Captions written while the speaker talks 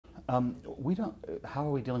We don't. How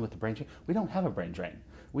are we dealing with the brain drain? We don't have a brain drain.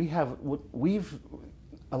 We've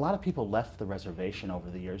a lot of people left the reservation over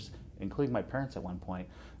the years, including my parents at one point,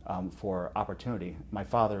 for opportunity. My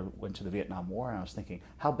father went to the Vietnam War, and I was thinking,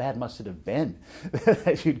 how bad must it have been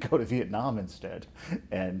that you'd go to Vietnam instead?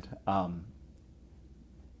 And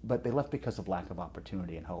but they left because of lack of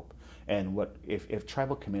opportunity and hope. And if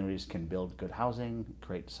tribal communities can build good housing,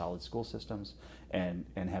 create solid school systems, and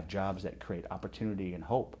have jobs that create opportunity and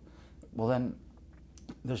hope, well then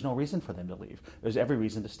there's no reason for them to leave. There's every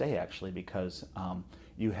reason to stay, actually, because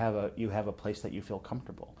you have a place that you feel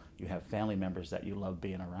comfortable. You have family members that you love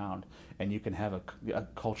being around, and you can have a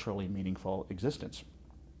culturally meaningful existence.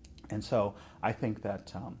 And so I think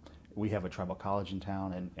that we have a tribal college in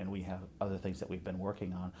town, and we have other things that we've been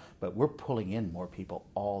working on, but we're pulling in more people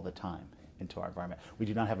all the time into our environment. We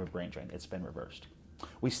do not have a brain drain. It's been reversed.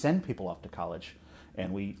 We send people off to college,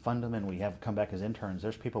 and we fund them, and we have come back as interns.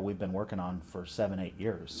 There's people we've been working on for 7, 8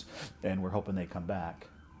 years, and we're hoping they come back.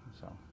 So